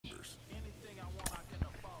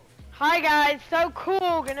Hi guys, so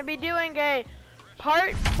cool. Gonna be doing a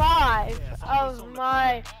part 5 of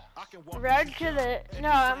my Road to the, no,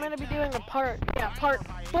 I'm gonna be doing a part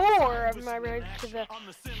 4 of my Road to the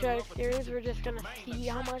Show series. We're just gonna see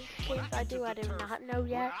how much games I do. I do not know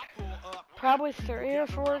yet. Probably 3 or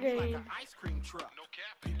 4 games.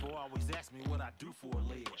 People always ask me what I do for a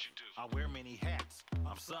living. I wear many hats.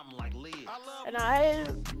 I'm something like Liz. And I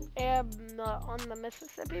am on the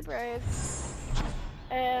Mississippi Braves.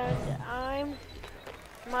 And I'm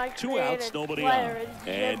my 2 outs, nobody on.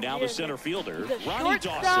 And now the center fielder, Ronnie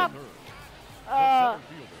Dawson.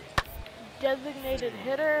 Designated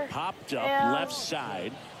hitter. Popped up left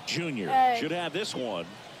side. Junior should have this one.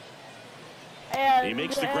 And he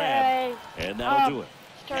makes the grab, and that'll do it.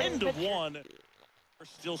 End of pitcher. 1.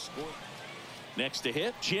 Still scoring. Next to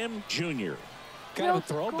hit, Jim Jr. Kind of a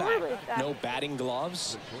throwback. No batting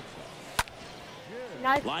gloves.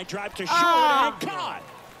 Nice. Line drive to short and caught.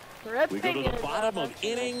 We go to the bottom of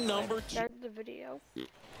inning number 2. Start the video.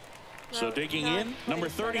 So digging in, number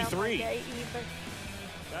 33.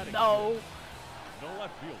 No.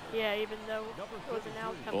 Yeah, even though it was an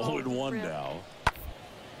outcome. 0-1 now.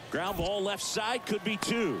 Ground ball left side, could be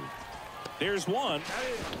 2. There's 1,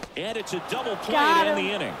 and it's a double play to end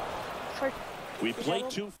the inning. We played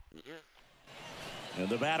 2. And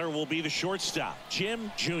the batter will be the shortstop,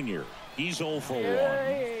 Jim Jr. He's 0 for 1.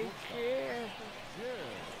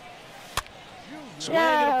 Swing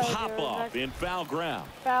and a pop up in foul ground.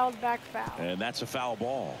 Fouled back foul. And that's a foul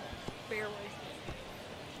ball. Barely.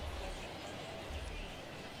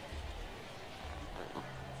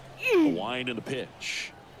 A wind in the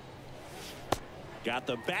pitch. Got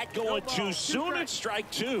the bat going too soon. It's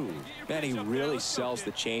strike 2. Man, he really sells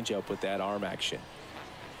the changeup with that arm action.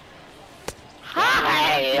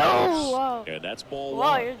 Hi! Oh, and that's ball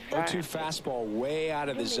 1. 0-2 fastball way out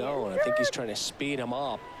of the zone. I think he's trying to speed him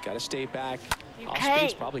up. Got to stay back. Off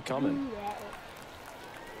speed's probably coming.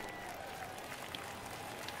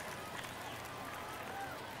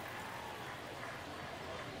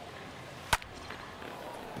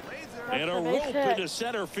 And a rope into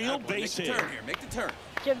center field, base hit. Make the turn.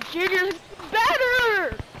 Jim Jr.'s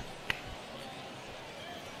better!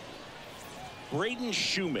 Braden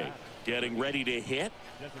Shoemake getting ready to hit.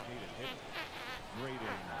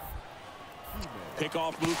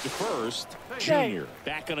 Pickoff move to first. Junior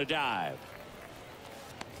back on a dive.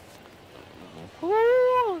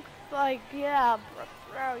 Ooh, like, yeah,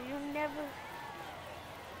 bro, you never.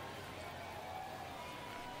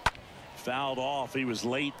 Fouled off. He was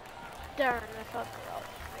late. Darn, I thought they were all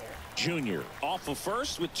there. Junior off of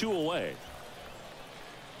first with 2 away.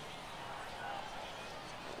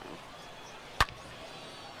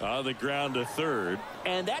 On the ground to third,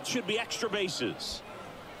 and that should be extra bases.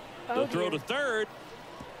 The throw to third.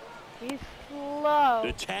 He's slow.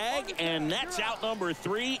 The tag, and that's out number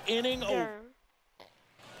 3, inning over.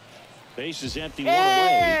 Base is empty, 1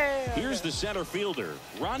 away. Here's the center fielder,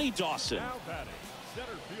 Ronnie Dawson.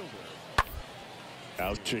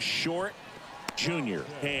 Out to short. Junior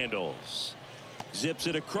handles. Zips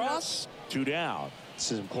it across. 2 down.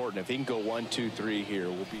 This is important. If he can go 1, 2, 3 here,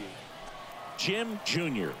 we'll be. Jim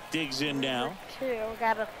Jr. digs in now. 2,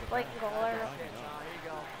 got a late goaler.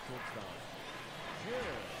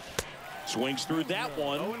 Swings through that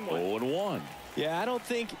one. 0-1. Yeah, I don't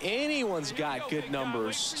think anyone's got good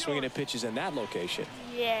numbers swinging at pitches in that location.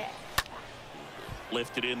 Yeah.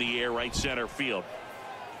 Lifted in the air, right center field.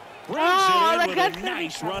 Brings it in with a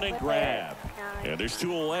nice running grab. And there's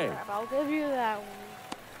 2 away. I'll give you that one.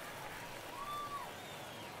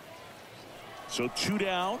 So 2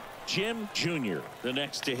 down. Jim Jr. the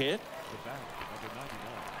next to hit.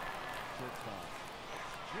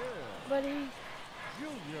 Buddy.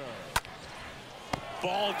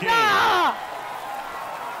 Ball game.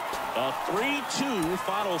 A 3-2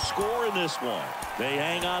 final score in this one. They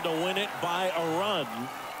hang on to win it by a run.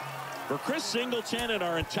 For Chris Singleton and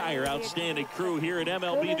our entire outstanding crew here at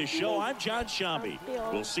MLB The Show, I'm John Shambi.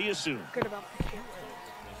 We'll see you soon.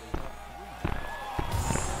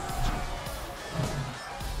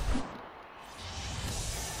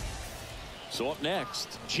 So up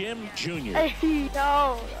next, Jim Jr.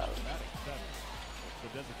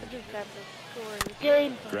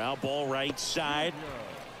 Ground ball right side.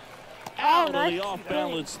 Out of the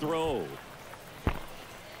off-balance throw.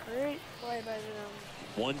 Great play by them.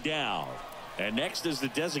 1 down. And next is the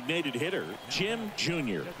designated hitter, Jim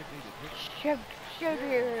Jr.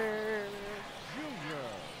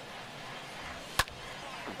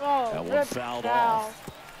 Oh, that one fouled off.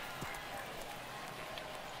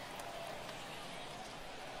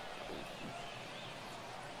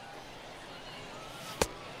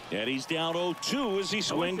 And he's down 0-2 as he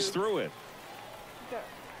swings through it.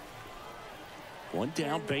 One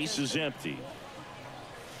down, base is empty.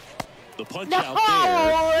 The punch out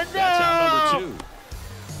there. That's out number 2.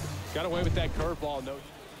 Got away with that curveball. No.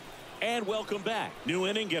 And welcome back. New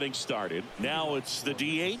inning getting started. Now it's the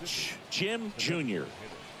DH, Jim Jr.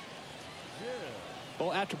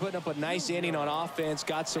 Well, after putting up a nice inning on offense,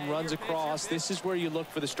 got some runs across, this is where you look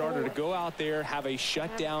for the starter to go out there, have a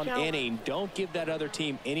shutdown inning. Don't give that other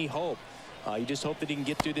team any hope. You just hope that he can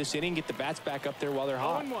get through this inning, get the bats back up there while they're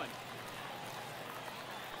hot.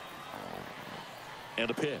 And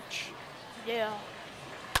a pitch. Yeah.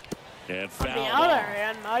 And foul. On the other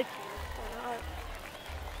hand, Mike.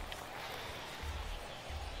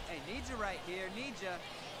 Hey, need you right here. Need you.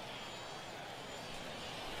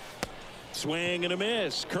 Swing and a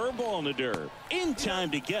miss. Curveball in the dirt. In time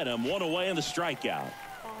to get him. One away in the strikeout.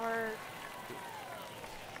 Hard.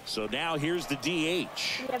 So now here's the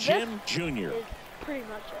DH, Jim Jr. Pretty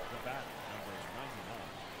much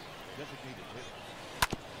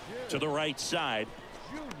it. To the right side.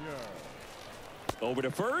 Over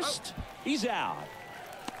to first. He's out.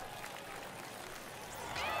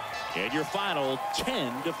 And your final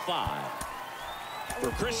 10-5. For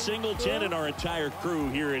Chris Singleton and our entire crew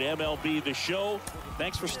here at MLB The Show,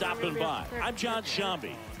 thanks for stopping by. I'm John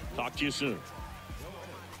Shambi. Talk to you soon.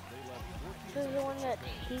 This is the one that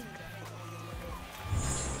he...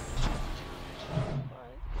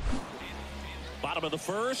 Bottom of the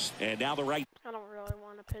first, and now the right. I don't really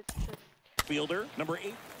want to pitch this. Fielder, number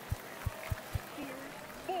 8.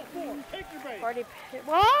 Already pitched.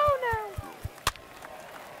 Whoa, no!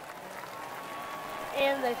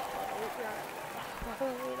 And they...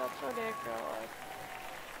 That's ridiculous.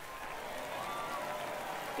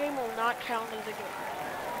 Game will not count as a game.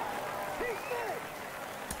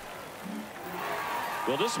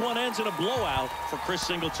 Well, this one ends in a blowout for Chris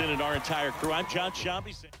Singleton and our entire crew. I'm John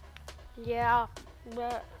Shambi. Yeah,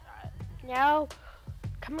 but now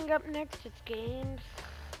coming up next, it's games.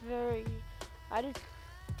 I just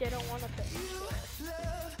didn't want to finish this.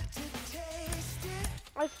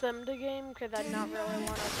 I simmed a game because I not really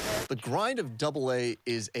want to. The grind of Double-A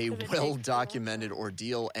is a well-documented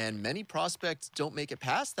ordeal, and many prospects don't make it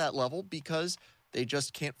past that level because they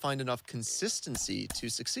just can't find enough consistency to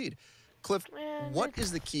succeed. Cliff, what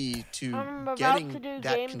is the key to getting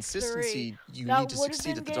that consistency you need to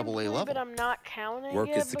succeed at the Double-A level? But I'm not counting work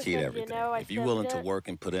is the because, key to everything. If you're willing to it. work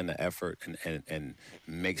and put in the effort and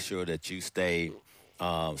make sure that you stay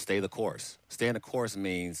the course. Stay in the course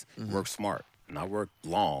means work smart. Not work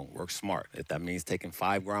long, work smart. If that means taking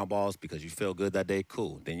 5 ground balls because you feel good that day,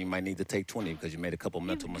 cool. Then you might need to take 20 because you made a couple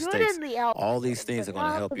mental mistakes. All these things are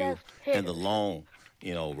going to help you in the long,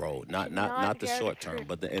 road, not the short term,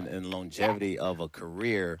 but in longevity of a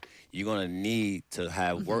career. You're going to need to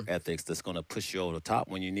have work ethics that's going to push you over the top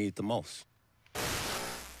when you need it the most.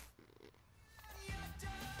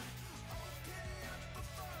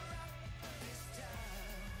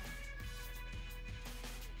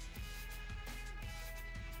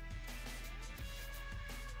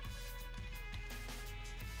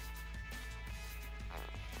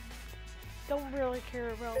 Don't really care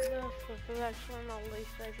about this. This is actually my least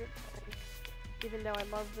favorite thing, even though I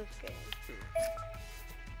love this game.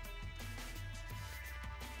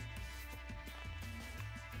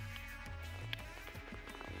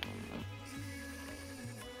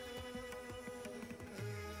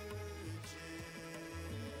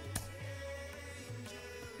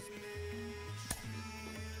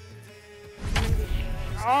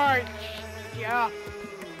 Alright, yeah.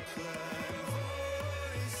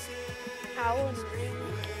 Alan Ring.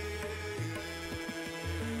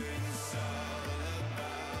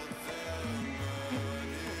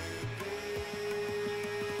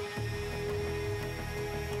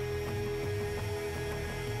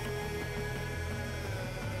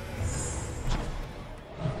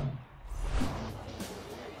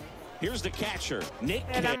 Here's the catcher, Nick.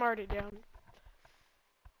 And I'm already down.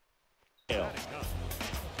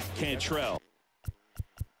 Cantrell.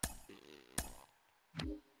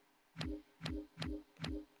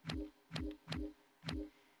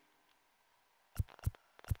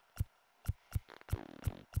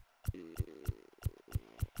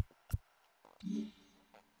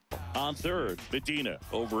 On third, Medina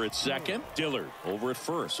over at second. Dillard over at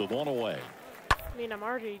first with one away. I mean, I'm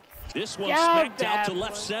already. This one smacked out to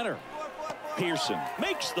left center. Pearson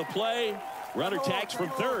makes the play. Runner tags from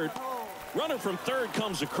third. Runner from third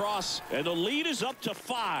comes across, and the lead is up to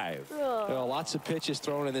 5. You know, lots of pitches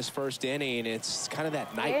thrown in this first inning. It's kind of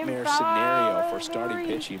that nightmare scenario for starting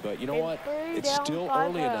pitching. But you know what? It's still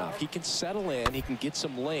early enough. He can settle in. He can get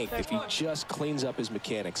some length if he just cleans up his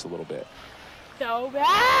mechanics a little bit. So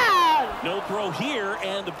bad. No throw here,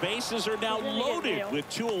 and the bases are now loaded with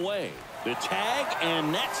 2 away. The tag,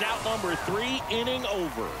 and that's out number 3, inning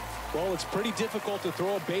over. Well, it's pretty difficult to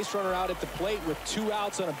throw a base runner out at the plate with 2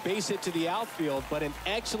 outs on a base hit to the outfield, but an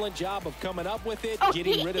excellent job of coming up with it,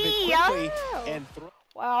 getting rid of it quickly, and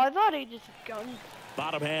wow, I thought he just gunned.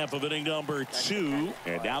 Bottom half of inning number 2,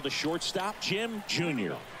 and now the shortstop, Jim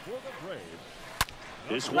Jr.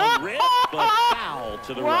 This one ripped, but foul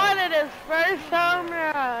to the right. Wanted his first home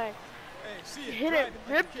run. Hit it,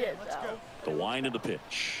 ripped it, though. The wind of the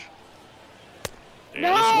pitch. And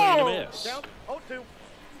No! a swing and a miss. Down 0-2.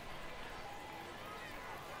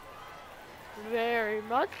 Very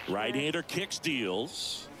much. Right-hander kicks,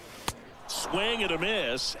 deals. Swing and a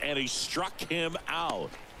miss, and he struck him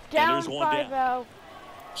out. Down and there's one 5-0. down.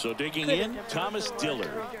 So digging in, Thomas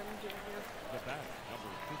Dillard.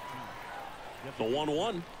 The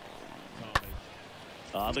 1-1.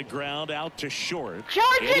 On the ground, out to short. Charge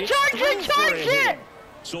it, charge it, charge it!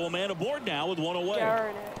 So a man aboard now with 1 away.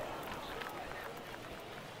 Darn it.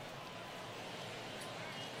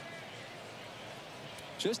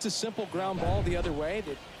 just a simple ground ball the other way.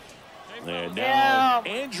 And now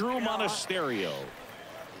Andrew Monasterio.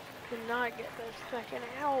 Did not get this second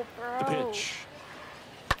out, bro. The pitch.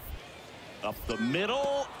 Up the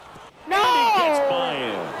middle. No! And he gets by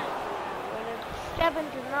him. When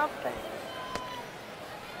it's 7-0.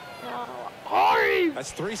 No. Hurry!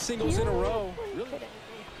 That's 3 singles in a row. Really?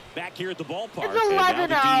 Back here at the ballpark. It's 11-0. And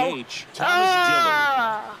now the DH,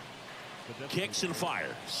 Thomas Dillard. Kicks and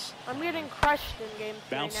fires. I'm getting crushed in game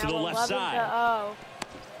 3 Bounce now. to the left side. 11-0.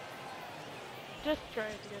 Just trying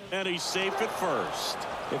to get him. And he's safe at first.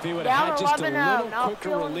 If he would have had just a little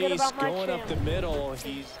quicker release going up the chance. middle,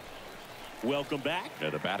 he's... Welcome back.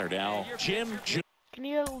 And the batter now, Jim Jr. Can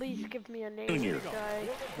you at least give me a name? Junior. Guy?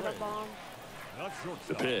 Hit a bomb.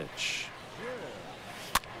 The pitch.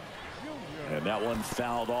 And that one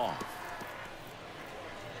fouled off.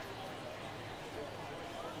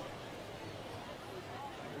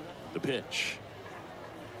 The pitch.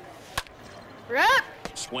 Rip!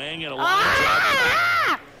 Swing and a line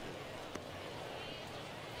drive.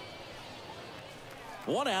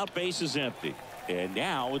 One out, base is empty. And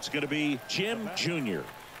now it's going to be Jim Jr.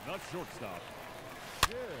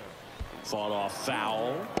 Fought off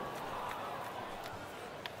foul.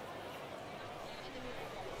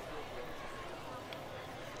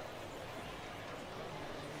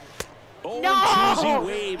 No!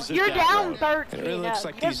 Waves You're down 13. It really looks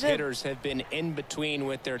like these hitters have been in between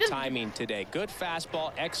with their timing today. Good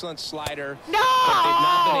fastball, excellent slider. No! But they've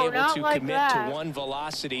not been able to like commit that. to one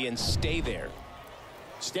velocity and stay there.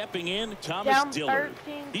 Stepping in, Thomas Down Dillard.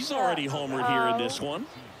 13 He's already homered here in this one.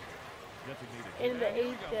 In the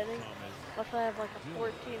 8th inning. Plus I have like a 14-1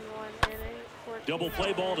 inning. 14 Double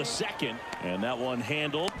play ball to second. And that one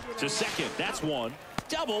handled to second. That's one.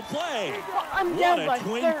 Double play. Well, I'm What down a by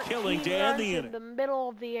twin 13 killing to end the runs in inning. the middle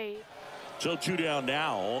of the 8th. So 2 down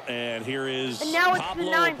now, and here is And now it's Pablo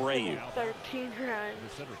the 9th Abreu. inning, 13 runs.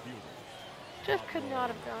 Just could not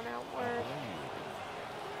have gone out worse.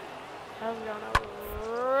 Hasn't gone out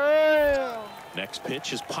real. Next pitch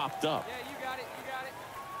has popped up. Yeah, you got it, you got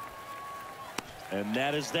it. And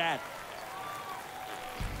that is that.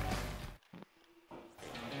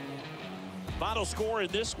 Final score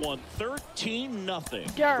in this one,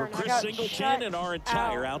 13-0. Darn, For I Chris got Singleton shut and our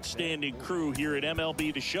entire out. outstanding crew here at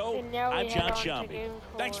MLB The Show, And now we I'm John head on to Shambi. game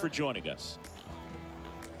Thanks 4. for joining us.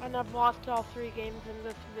 And I've lost all 3 games in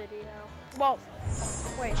this video. Well,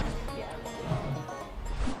 wait, yeah.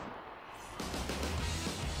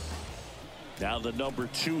 Now the number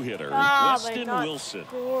 2 hitter, Ah, they Weston not Wilson.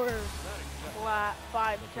 scored flat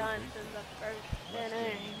 5 times in the first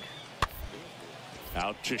inning.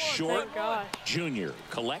 Out to short. Thank gosh. Junior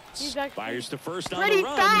collects, He's actually fires to first on pretty the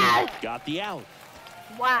run. fast. Got the out.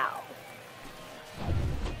 Wow.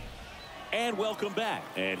 And welcome back.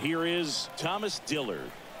 And here is Thomas Dillard.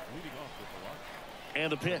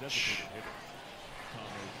 And the pitch.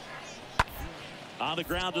 On the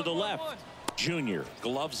ground to the left. Junior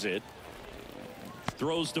gloves it.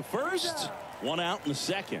 Throws to first. 1 out in the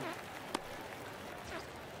second.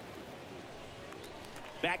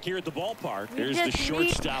 Back here at the ballpark. There's the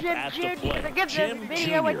shortstop at the plate. Jim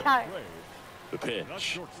Jr. The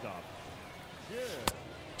pitch.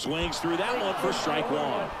 Swings through that one for strike 1.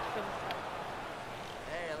 Hey,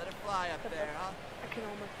 let it fly up there, huh? I can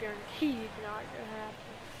almost guarantee it's not gonna happen.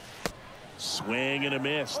 Swing and a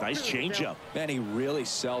miss. Nice changeup. Man, he really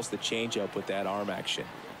sells the changeup with that arm action.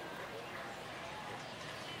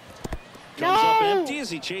 Comes up empty as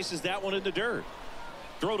he chases that one in the dirt.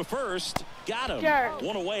 Throw to first. Got him. Dirt.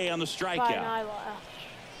 One away on the strikeout.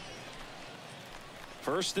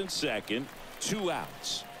 First and second. 2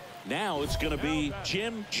 outs. Now it's going to be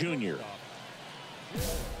Jim Jr.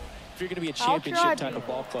 If you're going to be a championship type of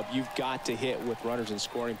ball club, you've got to hit with runners in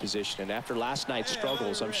scoring position. And after last night's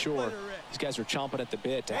struggles, I'm sure these guys are chomping at the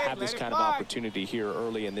bit to have this kind of opportunity here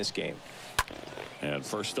early in this game. And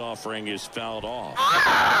first offering is fouled off.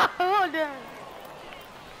 Oh, damn.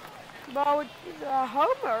 Ball with a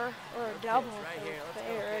homer or a double.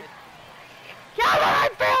 Get on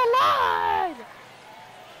field line!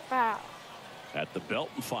 Foul. At the belt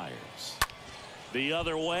and fires. The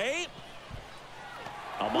other way.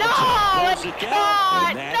 No, pulls it down,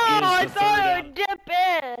 and that is the third out. Dip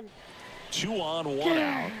in. 2 on, 1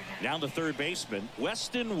 out. Down to third baseman,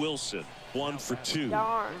 Weston Wilson. 1 for 2.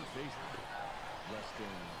 Darn.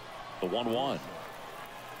 The 1-1.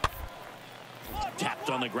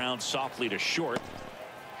 Tapped on the ground softly to short.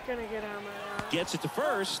 It's gonna get on my line. Gets it to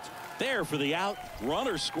first. There for the out.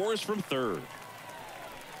 Runner scores from third.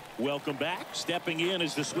 Welcome back. Stepping in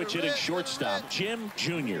is the switch hitting shortstop, Jim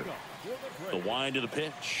Jr. The wind of the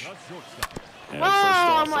pitch. And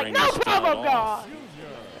I'm like, no problem, God.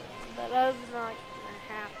 But that's not gonna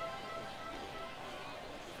happen.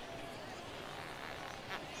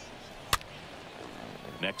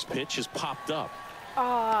 Next pitch is popped up.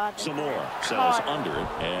 Zamora settles under it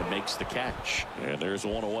and makes the catch. And there's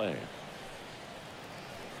 1 away.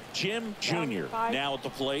 Jim Jr. now at the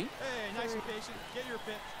plate. Hey, nice and patient. Get your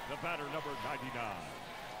pitch. The batter, number 99.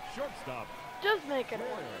 Shortstop. Just make it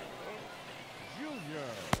work. Junior.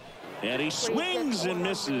 And he swings and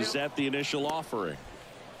misses at the initial offering.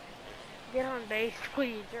 Get on base,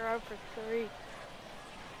 please. You're up for 3.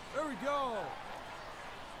 There we go.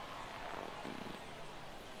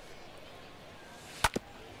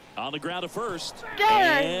 On the ground at first.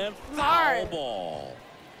 Darn. And foul ball.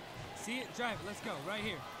 See it, drive it. Let's go. Right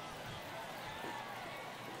here.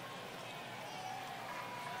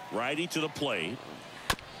 Righty to the plate.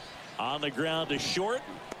 On the ground to short.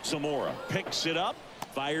 Zamora picks it up.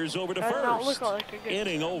 Fires over to first.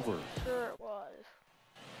 Inning over. Sure it was.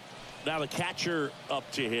 Now the catcher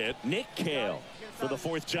up to hit. Nick Cale for the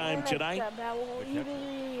 4th time tonight.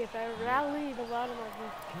 If I rally the bottom of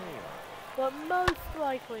this. But most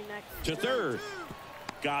likely next to third.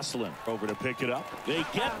 Gosselin over to pick it up. They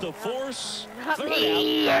get the force.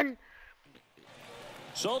 Third out.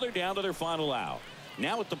 So they're down to their final out.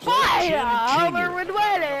 Now at the plate, Jim Jr. would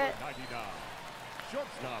win it.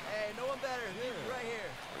 Shortstop. Hey, no one better. Right here.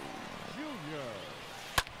 Junior.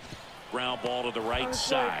 Ground ball to the right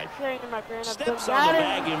side. Steps on the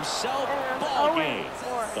bag himself. Ball game.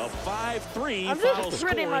 The 5-3 final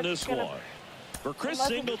score in this one. For Chris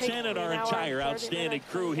Singleton and our entire outstanding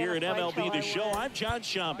crew here at MLB The Show, I'm John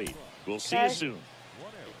Shambi. We'll see you soon.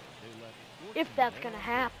 If that's going to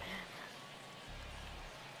happen.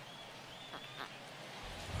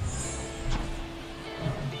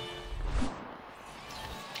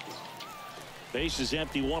 Base is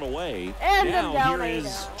empty, 1 away. And now here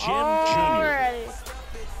is Jim Jr.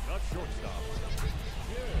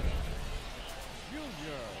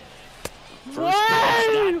 First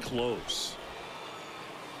pitch not close.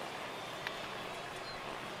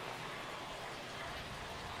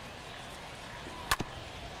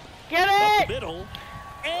 Get it! Up the middle,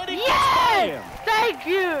 and it gets yes! by him. Thank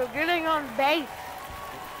you! Getting on base.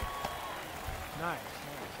 Nice.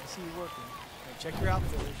 I see you working. Check your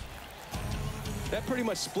outfielders. That pretty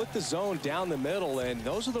much split the zone down the middle, and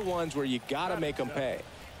those are the ones where you got to make them pay.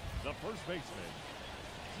 The first baseman.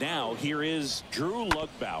 Now here is Drew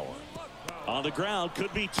Lugbauer. On the ground,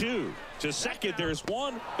 could be 2. To second, there's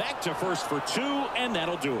 1. Back to first for 2, and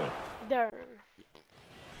that'll do it. Darn.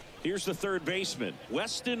 Here's the third baseman,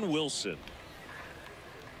 Weston Wilson.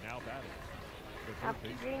 Now batting. After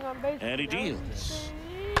being on base. And he deals.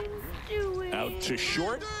 Out to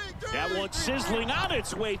short. That one sizzling on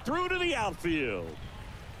its way through to the outfield.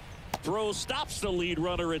 Throw stops the lead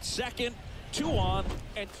runner at second. 2 on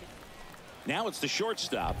and 2. Now it's the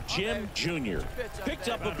shortstop, Jim Jr. Picked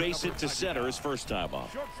up a base hit to center his first time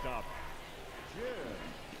up. Shortstop.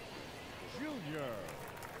 Jim Jr.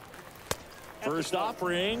 First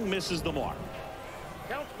offering misses the mark.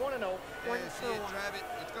 Count 1-0.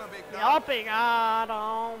 Helping out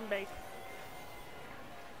on base.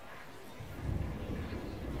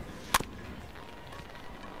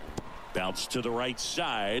 Bounce to the right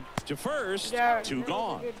side to first. 2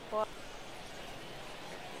 gone.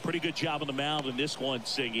 Pretty good job on the mound in this one,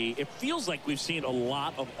 Siggy. It feels like we've seen a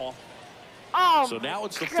lot of off. Oh, So now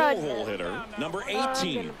it's the goodness. full-hole hitter, number 18. I'm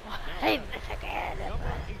gonna play this again.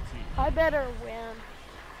 I better win.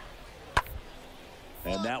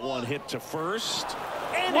 And that one hit to first.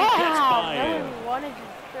 And Wow, it gets by no him. one wanted to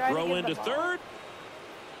try to Throw get into the ball. third.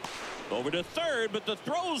 Over to third, but the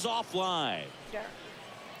throw's offline. Yeah.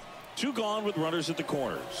 2 gone with runners at the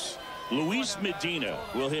corners. Luis Medina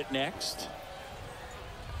will hit next.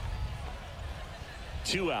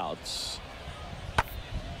 2 outs.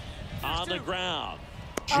 On the ground.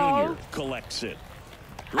 Junior collects it.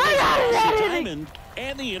 Right across the diamond,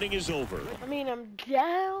 and the inning is over. I mean, I'm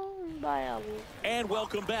down by a... And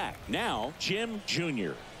welcome back. Now, Jim Jr.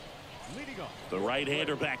 Leading off. The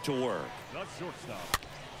right-hander back to work. The shortstop.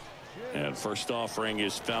 And first offering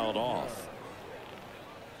is fouled off.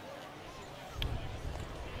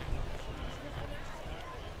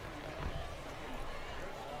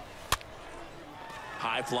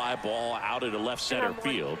 High fly ball out into left center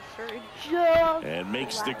field. And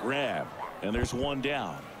makes the grab. And there's 1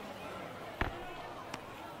 down.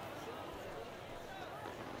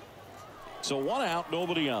 So 1 out,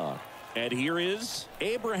 nobody on. And here is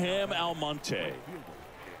Abraham Almonte.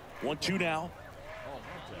 1-2 now.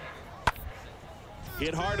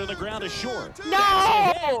 Hit hard on the ground to short.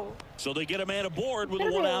 No! So they get a man aboard with a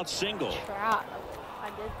 1-out single. Trap. I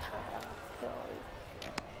did trap.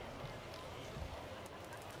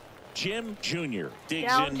 Jim Jr. digs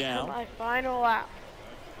Down in to now. my final out.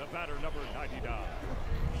 The batter, number 99.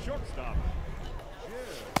 Shortstop.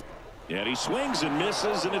 And he swings and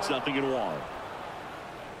misses, and it's 0-1. Hey,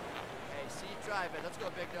 see you drive it. Let's go,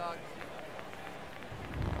 big dog.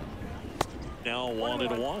 Now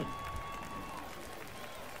 1-1.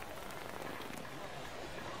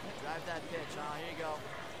 Drive that pitch, huh? Here you go.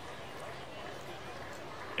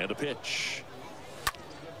 And a pitch.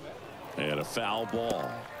 And a foul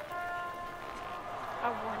ball. I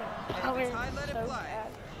want to play so bad.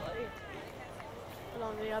 But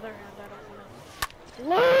on the other hand, I don't want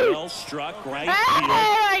to. Well struck right Hey, field.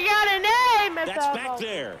 I got a name. That's back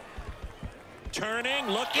there. Turning,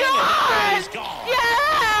 looking, God! and that is gone. Yeah!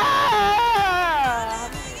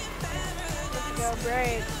 Let's go,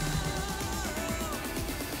 Braves.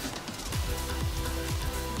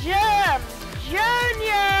 Jim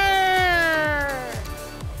Jr.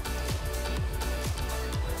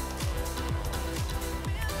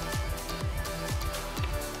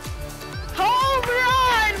 Home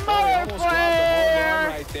run, motherfucker!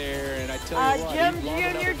 Right there, and I tell you what, Jim he'd love Jr.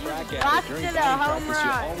 another just crack at it busted during a batting home practice.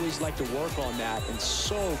 run. You always like to work on that, and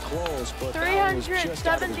so close, but that was just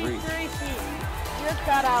out of his 373 reach. feet. Just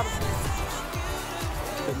got out of here.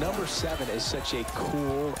 The number 7 is such a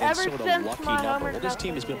cool and Ever sort of since lucky my number. homer Well, this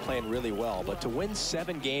team has been nothing. playing really well, but to win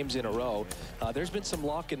 7 games in a row, there's been some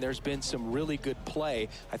luck and there's been some really good play.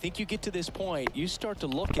 I think you get to this point, you start to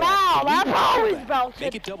look Wow, at that's always about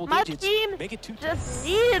make it double My digits, team make it 2 just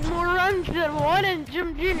needed more runs than one, and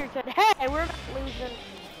Jim Jr. said, hey, we're not losing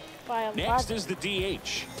by a Next lot. is the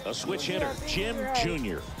DH, a switch hitter, Jim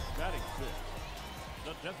Jr. Batting 6.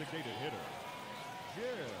 The designated hitter. Jim.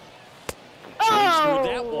 Chase Oh,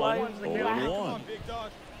 through that one. wow. 0-1. Big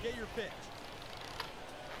dog, get your pitch.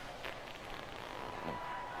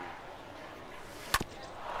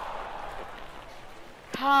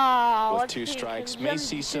 Ah, with let's 2 see, strikes. can May Jim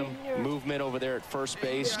see some Jr. movement over there at first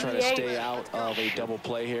base, trying to stay out of a double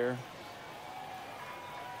play here.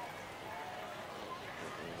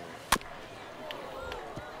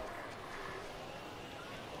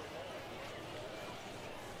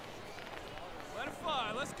 Let it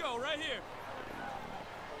fly. Let's go right here.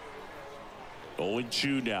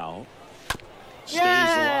 0-2 now. Stays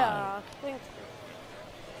Yeah, alive. I think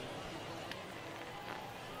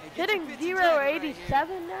hitting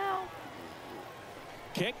 087 now.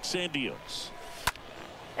 Kicks and deals.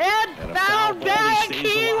 And And a foul foul ball, back he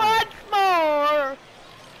stays he alive. once more.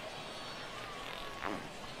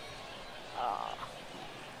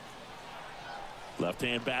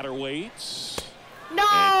 Left-hand batter waits. No,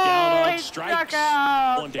 down on he strikes. struck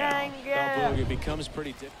out. 1 down. Dang Now, Boog, it. it becomes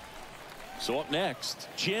pretty difficult. So up next,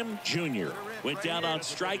 Jim Jr. went down on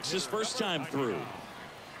strikes his first time through.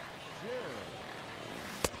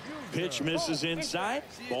 Pitch misses inside.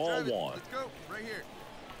 Ball 1. Let's go right here.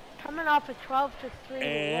 Coming off a 12-3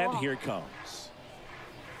 And walk. here comes.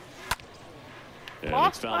 And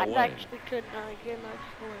Lost it's fouled lines away. actually could not get much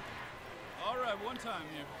score. All right, one time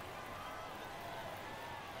here.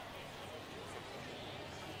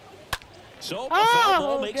 So a foul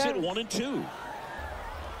ball Oh, makes it God. 1-2.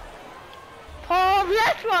 Pull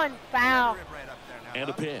this one foul. Rip right up there now. And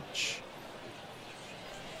a pitch.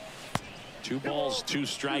 2 balls, 2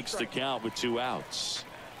 strikes to count with 2 outs.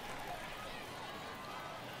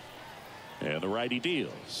 And the righty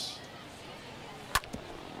deals.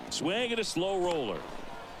 Swing and a slow roller.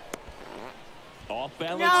 Off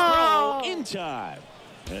balance throw in time.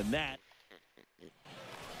 And that.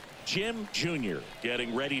 Jim Jr.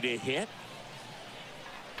 getting ready to hit.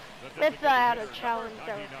 If I had a challenge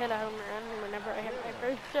that would hit a home run whenever I hit my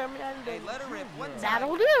first home run, then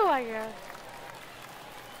that'll do, I guess.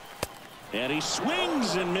 And he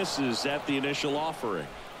swings and misses at the initial offering.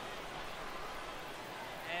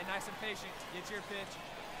 And nice and patient. Get your pitch.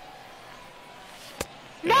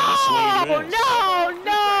 No!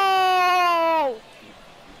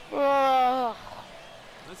 Ugh.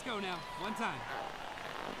 Let's go now. One time.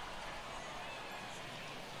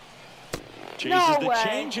 Chases the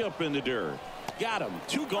changeup in the dirt. Got him.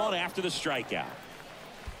 2 gone after the strikeout.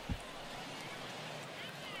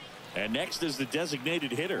 And next is the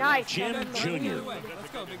designated hitter, nice. Jim Jr. Let's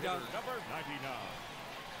go, big dog. Number 99.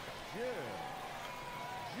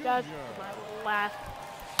 That's my last.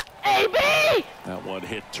 AB! That one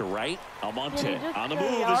hit to right. Almonte on the go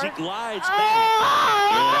move yard? as he glides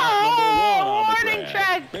back. Number 1 on the warning grab.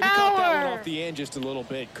 track Maybe caught that one power. off the end just a little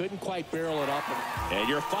bit. Couldn't quite barrel it up. And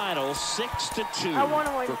your final 6-2 I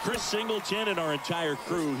wanna win. for Chris Singleton and our entire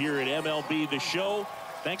crew here at MLB The Show.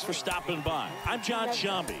 Thanks for stopping by. I'm John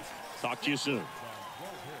Sciambi. Talk to you soon.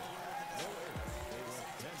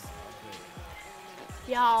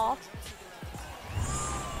 Y'all.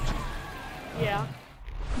 Yeah.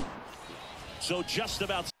 So just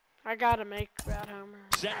about I gotta make that homer.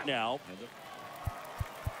 set now.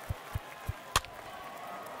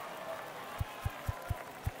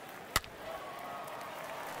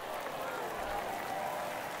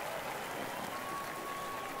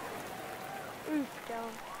 Oof, down.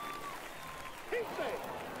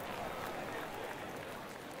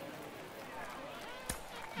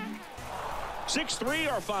 6-3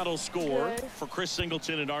 our final score Good. for Chris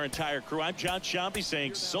Singleton and our entire crew. I'm John Sciambi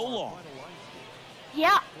saying so long.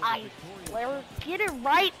 Yeah, ice player. Get it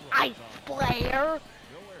right, ice player.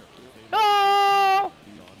 Oh!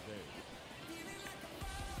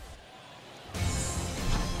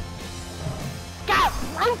 Got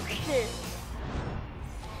roasted.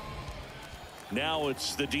 Now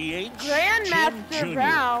it's the DH, Grandmaster Jim Jr.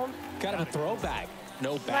 Brown. Kind of a throwback.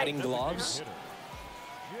 No batting gloves.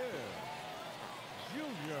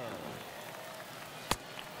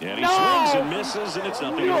 And he swings and misses, and it's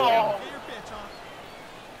nothing to count.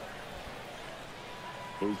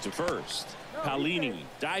 Move to first. Paulini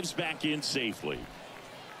dives back in safely.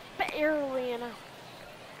 Barely enough.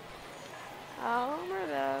 Homer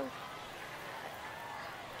though.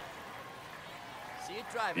 See it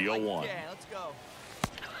driving. The 0-1. Yeah, let's go.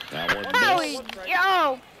 That one There we missed.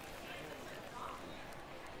 go.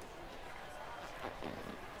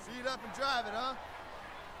 See it up and drive it, huh?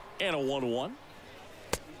 And a 1-1.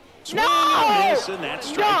 Swing No! and miss, and that's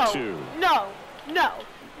strike 2. No.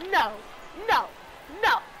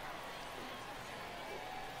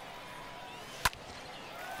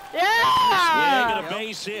 Yeah! Swing and a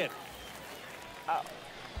base hit.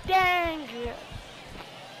 Dang it. They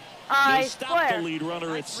I stop the swear. lead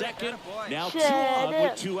runner at second. Now 2 Shit. on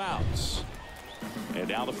with 2 outs. And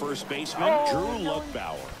now the first baseman, Drew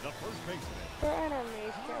Luckbauer. The first baseman, For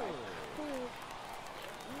enemies.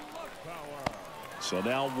 So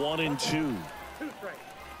now 1-2.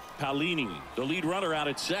 Paulini, the lead runner out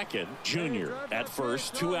at second. Junior at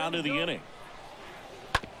first, 2 out of the inning.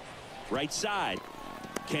 Right side.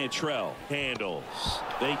 Cantrell handles.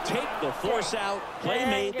 They take the force out. Play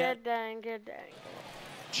made. Dang it.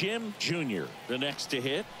 Jim Jr., the next to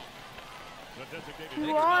hit. the designated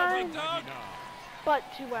 2 on, 99. but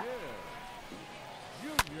 2 out.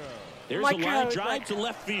 Junior. There's Like a line how it's drive like- to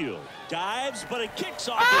left field. Dives, but it kicks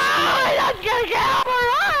off Ah, his that's gonna get out of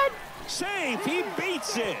run. glove. Safe. He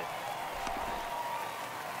beats it.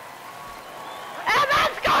 And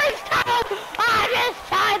that scores time on this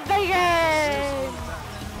side of the game.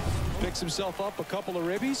 Picks himself up a couple of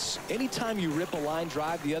ribbies. Anytime you rip a line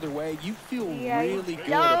drive the other way, you feel Yeah, he really good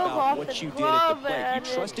dove about off what the you did at the glove plate. and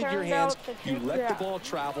You it trusted your turned hands, out to you shoot let the out. ball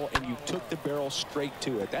travel, and you took the barrel straight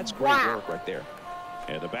to it. That's great Wow. work right there.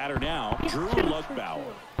 And the batter now, Drew Luckbauer.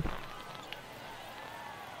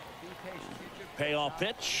 Payoff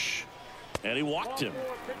pitch. And he walked him.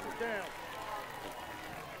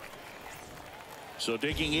 So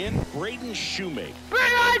digging in, Braden Shoemaker. Bring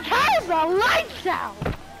on time, the lights out.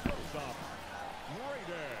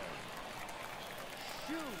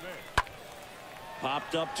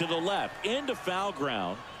 Popped up to the left, into foul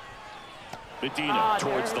ground. Medina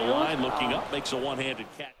towards the line, looking up, makes a one-handed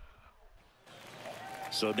catch.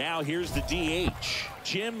 So now here's the DH,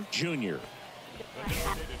 Jim Jr.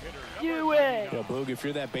 Do it. Yeah, Boog, if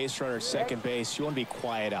you're that base runner at second base, you want to be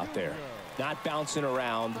quiet out there. Not bouncing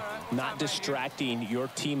around, not distracting your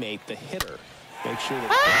teammate, the hitter. Make sure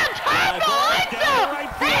that...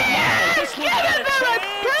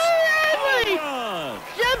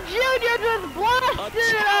 Jim Jr. just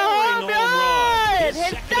blasted a home run!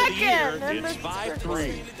 Hit second! And it's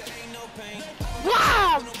 5-3.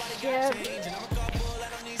 Wow! Jim!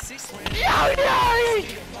 Junior!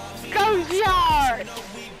 Goes yard!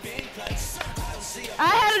 I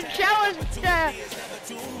had a challenge to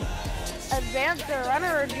advance a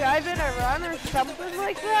runner or drive in a run or something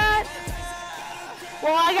like that.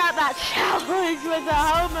 Well, I got that challenge with the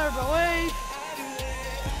homer, boys.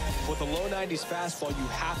 With a low 90s fastball, you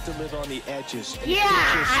have to live on the edges.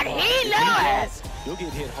 Yeah, and he knew it. You'll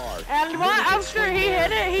get hit hard. And after he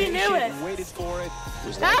hit it, he knew it. Waited for it.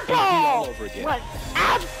 Was that like all ball over again. was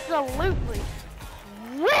absolutely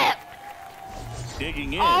whipped.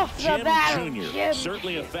 Digging in, Off the Jim bat, Jr. Jim.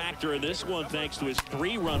 Certainly a factor in this one thanks to his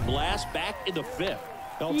 3-run blast back in the 5th.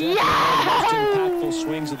 Well, definitely one of the most impactful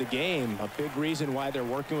swings of the game. A big reason why they're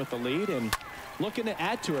working with the lead and looking to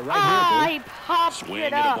add to it right here. He popped Swing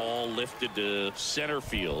it and up. a ball lifted to center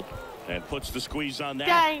field and puts the squeeze on that.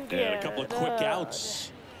 Dang and a couple of it. quick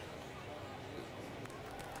outs.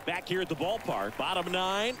 Back here at the ballpark, bottom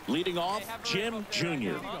 9, leading off, Jim Jr. For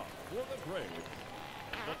the Braves,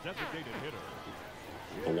 the designated hitter,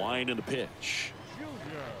 The wind and the pitch.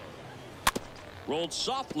 Junior. Rolled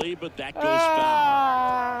softly, but that goes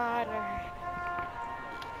foul.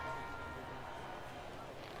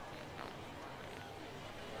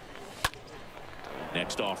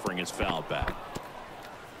 Next offering is fouled back.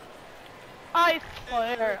 Ice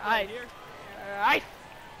player, ice. Ice.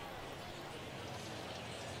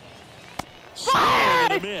 Swing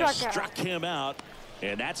and a miss. Struck out. Struck him out,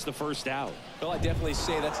 and that's the first out. Well, I definitely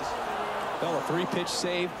say that's a 3-pitch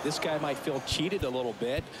save. This guy might feel cheated a little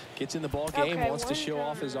bit. Gets in the ball game, Okay, wants to show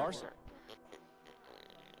off his arsenal.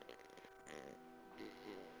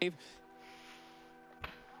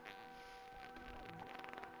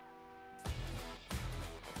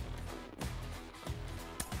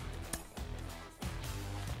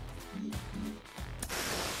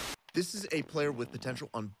 This is a player with potential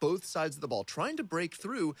on both sides of the ball, trying to break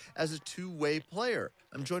through as a two-way player.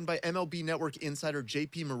 I'm joined by MLB Network insider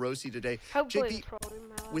JP Morosi today. JP,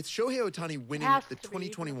 with Shohei Ohtani winning the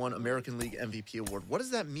 2021 American League MVP award, what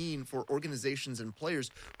does that mean for organizations and players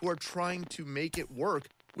who are trying to make it work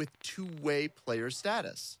with two-way player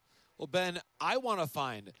status? Well, Ben, I want to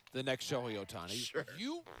find the next Shohei Ohtani. Sure.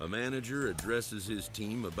 A manager addresses his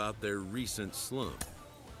team about their recent slump.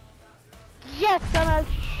 Yes, on a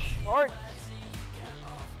short.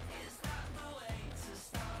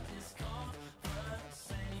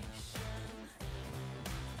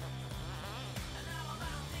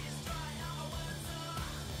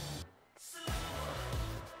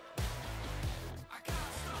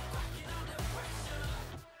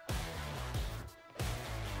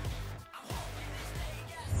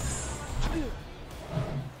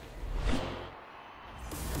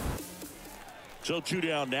 So 2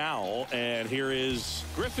 down now, and here is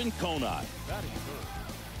Griffin Conine. Batting third,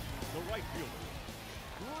 the right fielder,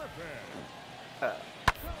 Griffin.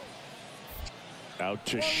 Out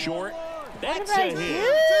to short. That's did I a hit.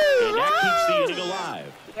 do? And that keeps the inning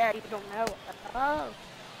alive. Yeah, you don't know. Oh.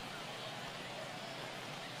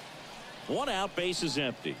 1 out, base is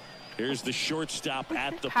empty. Here's the shortstop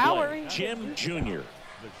at the Power. plate, Jim Jr.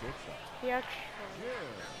 The shortstop. Yeah.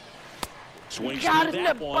 Swings Got through in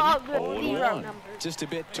that the one. ball, the 0-1. zero number. Just a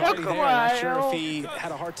bit tardy there. I'm not sure while. if he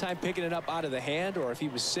had a hard time picking it up out of the hand or if he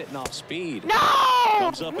was sitting off speed. No!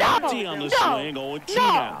 Comes up no! empty on the no! swing, 0-2 no!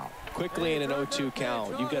 now. Quickly in an 0-2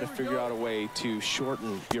 count, you've got to figure out a way to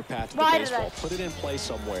shorten your path to the Why did baseball. I- Put it in play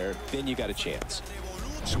somewhere, then you got a chance.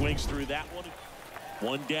 Swings through that one.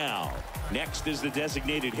 1 down. Next is the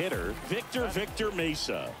designated hitter, Victor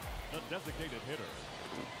Mesa. The designated hitter,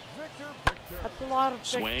 Victor. That's a lot of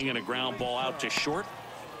Swing and a ground ball out to short.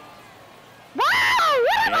 Wow!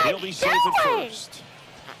 What And am he'll I be safe at doing? first.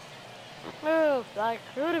 Oh, I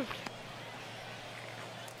could have.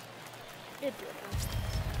 It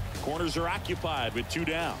didn't. Corners are occupied with 2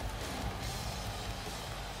 down.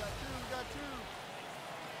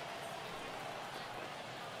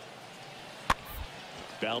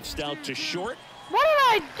 Bounced out to short. What am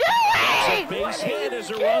I doing? It's a base What are hit you as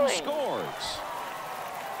a run doing? scores.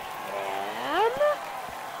 And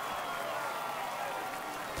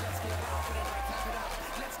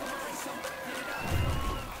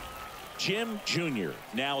Jim Jr.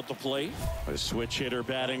 now at the plate. A switch hitter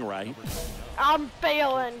batting right. I'm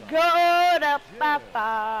feeling good up my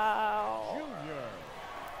foul.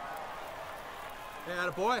 Hey,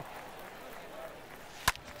 attaboy.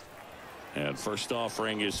 And first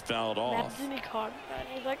offering is fouled off. Imagine he caught that.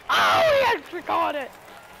 He's like, oh, he actually caught it.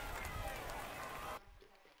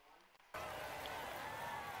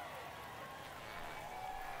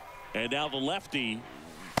 And now the lefty.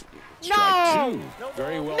 Strike two.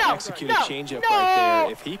 Very well executed changeup right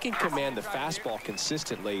there. If he can Oh command the fastball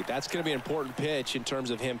consistently, that's going to be an important pitch in terms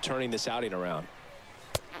of him turning this outing around.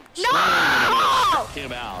 No!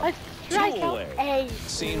 Him out. A strikeout.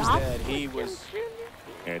 Seems that he was.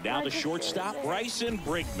 And now the shortstop, Bryson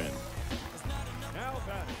Brinkman. Now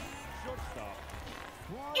batting, shortstop,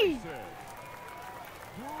 Bryson.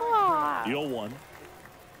 0-1.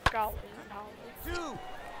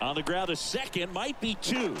 On the ground, a second, might be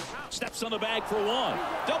two. Steps on the bag for one.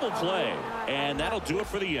 Double play. And that'll do it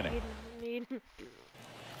for the inning.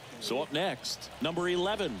 So up next, number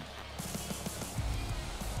 11.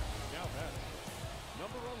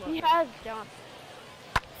 He has done.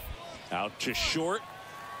 Out to short.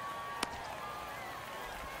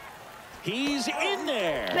 He's in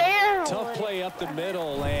there. Tough play up the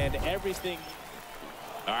middle and everything.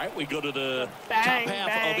 All right, we go to the top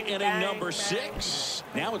half of inning number 6.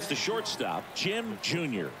 Now it's the shortstop, Jim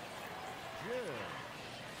Jr.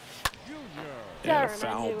 And a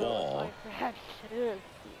foul ball.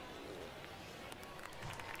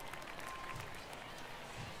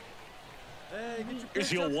 Hey, get your Here's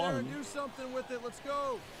pitch your up there one. and do something with it. Let's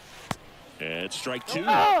go. And strike two.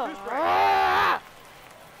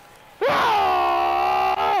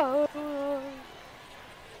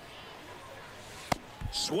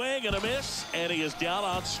 Swing and a miss, and he is down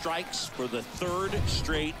on strikes for the 3rd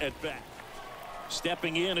straight at bat.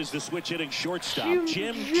 Stepping in is the switch hitting shortstop,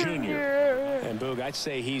 Jim Jr. And Boog, I'd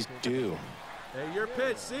say he's due. Hey, your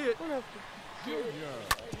pitch. See it.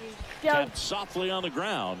 Tapped softly on the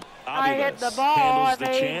ground. I hit the ball. Handles the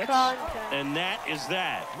I made chance, contact. and that is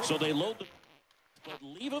that. So they load the but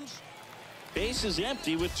leave him. Base is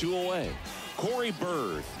empty with 2 away. Corey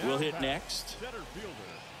Bird will hit next.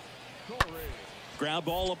 Ground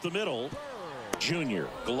ball up the middle. Junior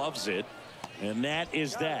gloves it, and that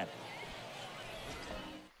is that.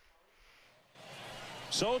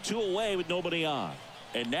 So 2 away with nobody on.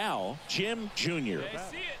 And now Jim Jr. Hey,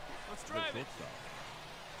 see it. Let's drive it.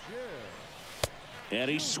 And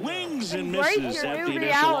he swings and Embrace misses your at new the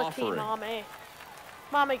initial reality, offering. Mommy.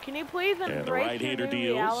 Mommy, can you please the embrace your right-hander new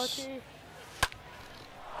deals. reality?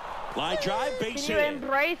 Line drive, base Can you hit.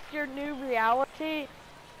 embrace your new reality?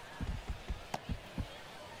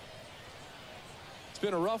 It's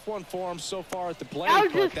been a rough one for him so far at the plate, I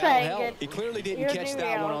was but just that'll saying help. it. He clearly didn't Your catch new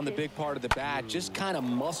that one on the reality. big part of the bat. Just kind of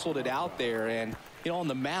muscled it out there, and you know, on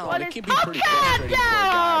the mound, But it it's can be pretty frustrating for a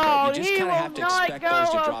guy. But you just He kind of will have to not expect those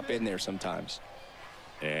go to up. drop in there sometimes.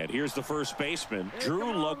 And here's the first baseman, Hey, Drew come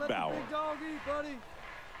on, let the Luckbauer. big dog eat, buddy.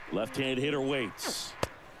 Left-hand hitter waits.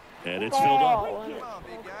 And it's filled up. Come on,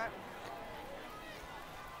 big guy.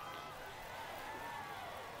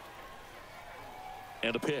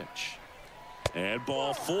 And a pitch. And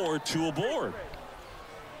ball 4, 2 aboard.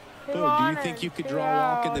 Bo, do you think you could draw a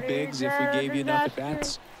walk in the bigs if we gave you enough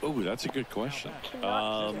at-bats? Oh, that's a good question.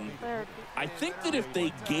 I think that if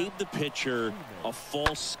they gave the pitcher a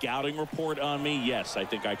full scouting report on me, yes, I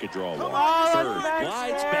think I could draw a walk. Third,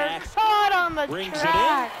 glides back, Caught on the brings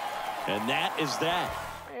track. it in, and that is that.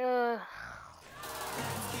 Ugh.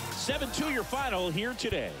 7-2 your final here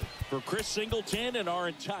today for Chris Singleton and our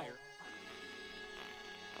entire.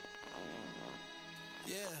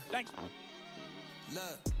 Yeah. Thanks.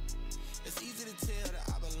 Look, it's easy to tell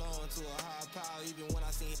that I belong to a high power, even when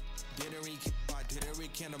I see didn't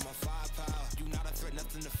rekindle my firepower. You not a threat,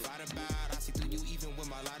 nothing to fight about. I see through you even when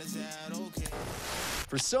my light is out. Okay.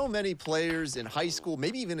 For so many players in high school,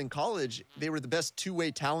 maybe even in college, they were the best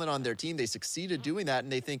two-way talent on their team. They succeeded doing that,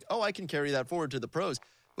 and they think, oh, I can carry that forward to the pros.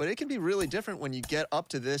 But it can be really different when you get up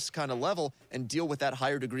to this kind of level and deal with that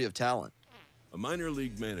higher degree of talent. A minor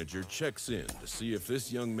league manager checks in to see if this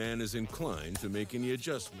young man is inclined to make any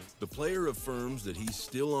adjustment. The player affirms that he's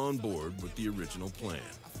still on board with the original plan.